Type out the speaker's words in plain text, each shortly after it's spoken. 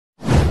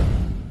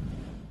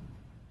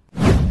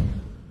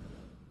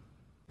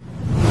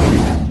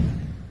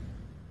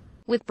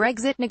With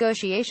Brexit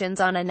negotiations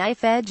on a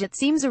knife edge, it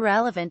seems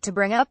irrelevant to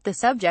bring up the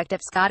subject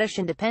of Scottish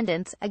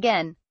independence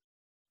again.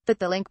 But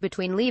the link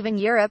between leaving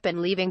Europe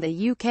and leaving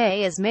the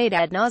UK is made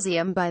ad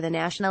nauseum by the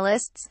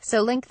nationalists,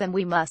 so link them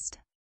we must.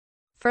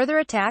 Further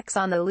attacks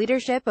on the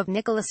leadership of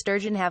Nicola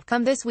Sturgeon have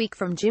come this week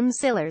from Jim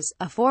Sillars,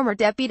 a former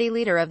deputy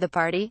leader of the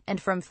party,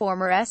 and from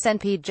former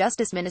SNP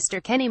Justice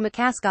Minister Kenny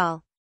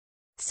MacAskill.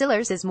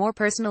 Sillars is more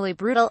personally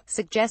brutal,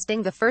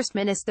 suggesting the First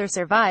Minister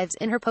survives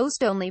in her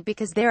post only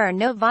because there are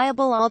no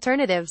viable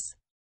alternatives.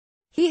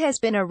 He has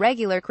been a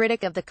regular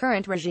critic of the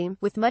current regime,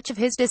 with much of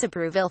his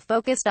disapproval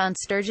focused on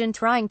Sturgeon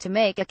trying to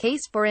make a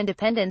case for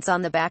independence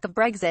on the back of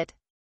Brexit.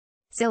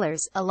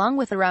 Sillars, along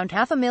with around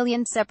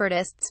 500,000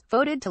 separatists,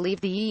 voted to leave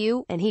the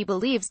EU, and he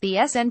believes the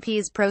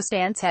SNP's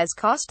pro-stance has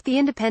cost the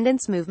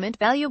independence movement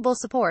valuable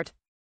support.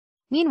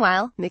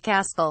 Meanwhile,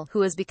 MacAskill,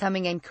 who is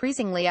becoming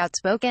increasingly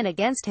outspoken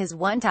against his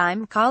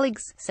one-time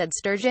colleagues, said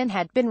Sturgeon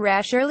had been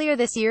rash earlier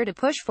this year to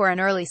push for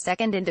an early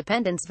second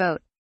independence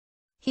vote.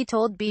 He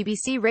told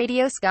BBC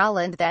Radio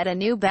Scotland that a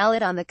new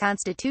ballot on the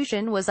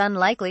constitution was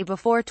unlikely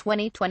before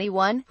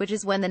 2021, which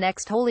is when the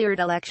next Holyrood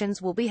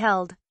elections will be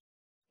held.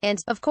 And,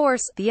 of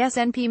course, the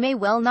SNP may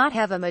well not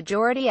have a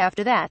majority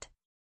after that.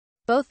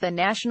 Both the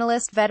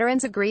nationalist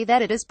veterans agree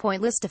that it is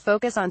pointless to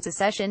focus on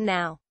secession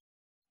now.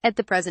 At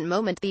the present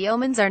moment the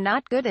omens are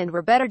not good and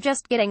we're better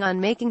just getting on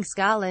making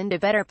Scotland a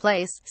better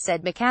place,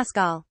 said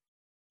MacAskill.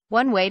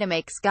 One way to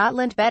make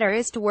Scotland better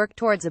is to work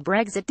towards a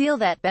Brexit deal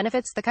that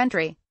benefits the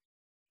country.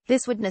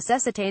 This would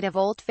necessitate a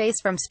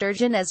volte-face from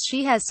Sturgeon, as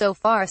she has so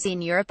far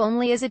seen Europe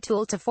only as a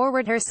tool to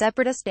forward her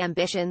separatist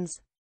ambitions.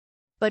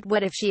 But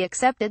what if she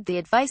accepted the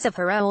advice of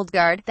her old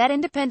guard, that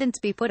independence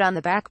be put on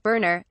the back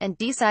burner, and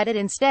decided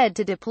instead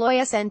to deploy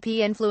SNP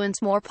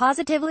influence more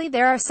positively?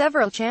 There are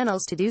several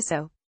channels to do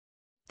so.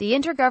 The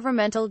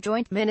Intergovernmental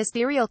Joint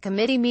Ministerial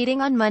Committee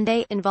meeting on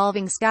Monday,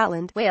 involving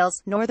Scotland,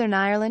 Wales, Northern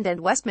Ireland and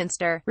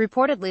Westminster,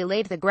 reportedly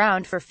laid the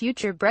ground for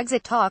future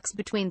Brexit talks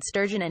between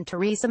Sturgeon and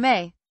Theresa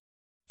May.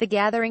 The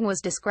gathering was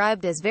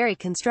described as very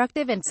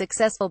constructive and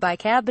successful by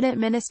Cabinet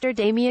Minister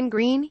Damien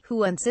Green,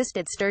 who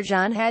insisted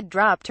Sturgeon had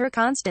dropped her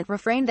constant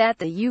refrain that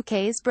the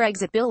UK's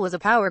Brexit bill was a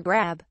power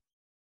grab.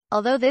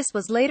 Although this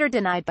was later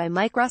denied by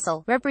Mike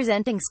Russell,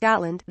 representing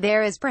Scotland,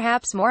 there is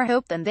perhaps more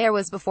hope than there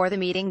was before the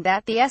meeting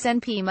that the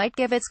SNP might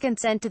give its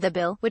consent to the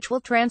bill, which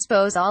will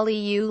transpose all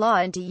EU law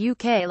into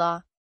UK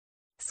law.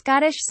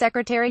 Scottish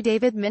Secretary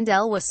David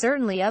Mindell was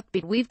certainly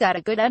upbeat. We've got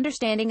a good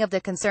understanding of the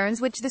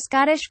concerns which the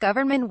Scottish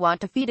government want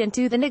to feed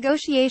into the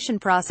negotiation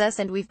process,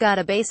 and we've got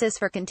a basis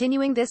for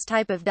continuing this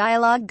type of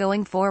dialogue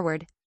going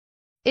forward.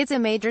 It's a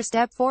major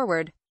step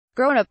forward.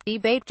 Grown-up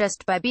debate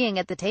just by being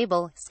at the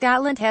table.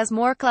 Scotland has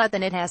more clout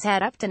than it has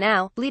had up to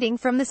now, bleating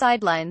from the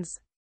sidelines.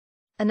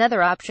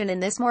 Another option in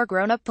this more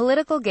grown-up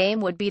political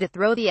game would be to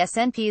throw the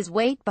SNP's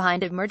weight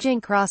behind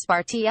emerging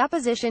cross-party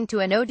opposition to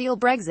a no-deal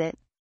Brexit.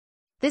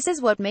 This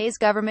is what May's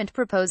government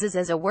proposes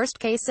as a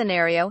worst-case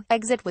scenario: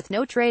 exit with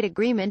no trade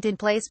agreement in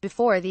place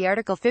before the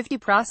Article 50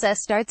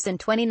 process starts in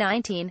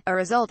 2019, a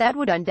result that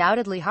would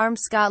undoubtedly harm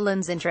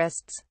Scotland's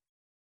interests.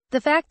 The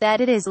fact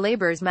that it is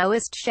Labour's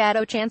Maoist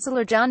shadow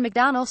Chancellor John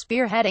McDonnell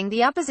spearheading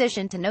the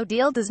opposition to no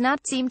deal does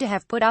not seem to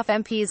have put off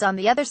MPs on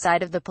the other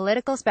side of the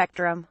political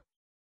spectrum.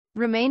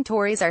 Remain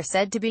Tories are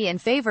said to be in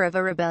favour of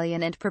a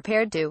rebellion and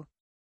prepared to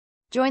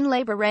join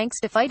Labour ranks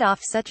to fight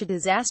off such a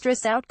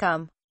disastrous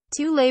outcome.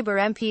 Two Labour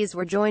MPs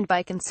were joined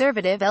by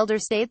Conservative elder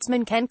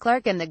statesman Ken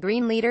Clarke and the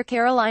Green leader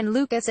Caroline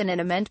Lucas in an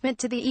amendment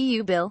to the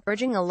EU bill,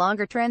 urging a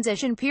longer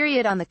transition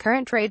period on the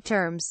current trade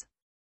terms.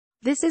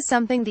 This is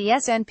something the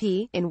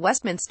SNP, in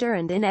Westminster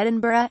and in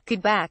Edinburgh,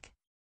 could back.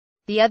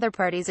 The other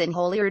parties in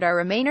Holyrood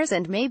are Remainers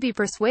and may be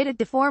persuaded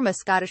to form a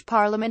Scottish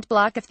Parliament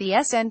bloc if the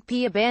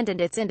SNP abandoned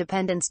its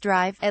independence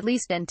drive, at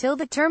least until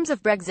the terms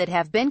of Brexit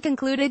have been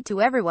concluded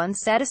to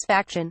everyone's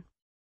satisfaction.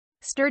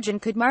 Sturgeon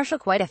could marshal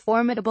quite a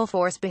formidable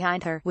force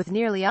behind her, with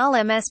nearly all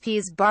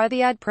MSPs bar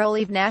the odd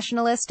pro-leave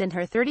nationalist and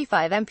her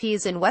 35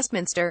 MPs in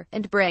Westminster,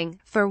 and bring,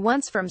 for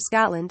once from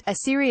Scotland, a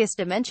serious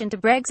dimension to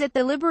Brexit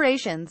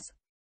deliberations.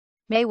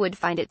 May would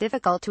find it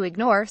difficult to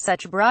ignore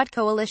such a broad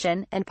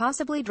coalition, and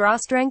possibly draw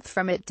strength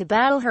from it to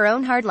battle her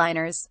own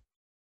hardliners.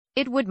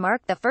 It would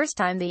mark the first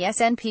time the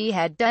SNP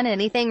had done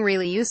anything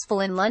really useful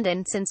in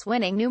London since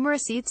winning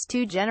numerous seats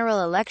 2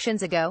 general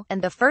elections ago,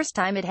 and the first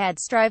time it had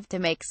strived to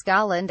make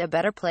Scotland a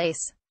better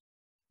place.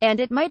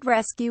 And it might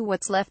rescue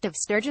what's left of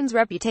Sturgeon's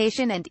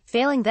reputation and,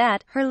 failing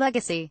that, her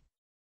legacy.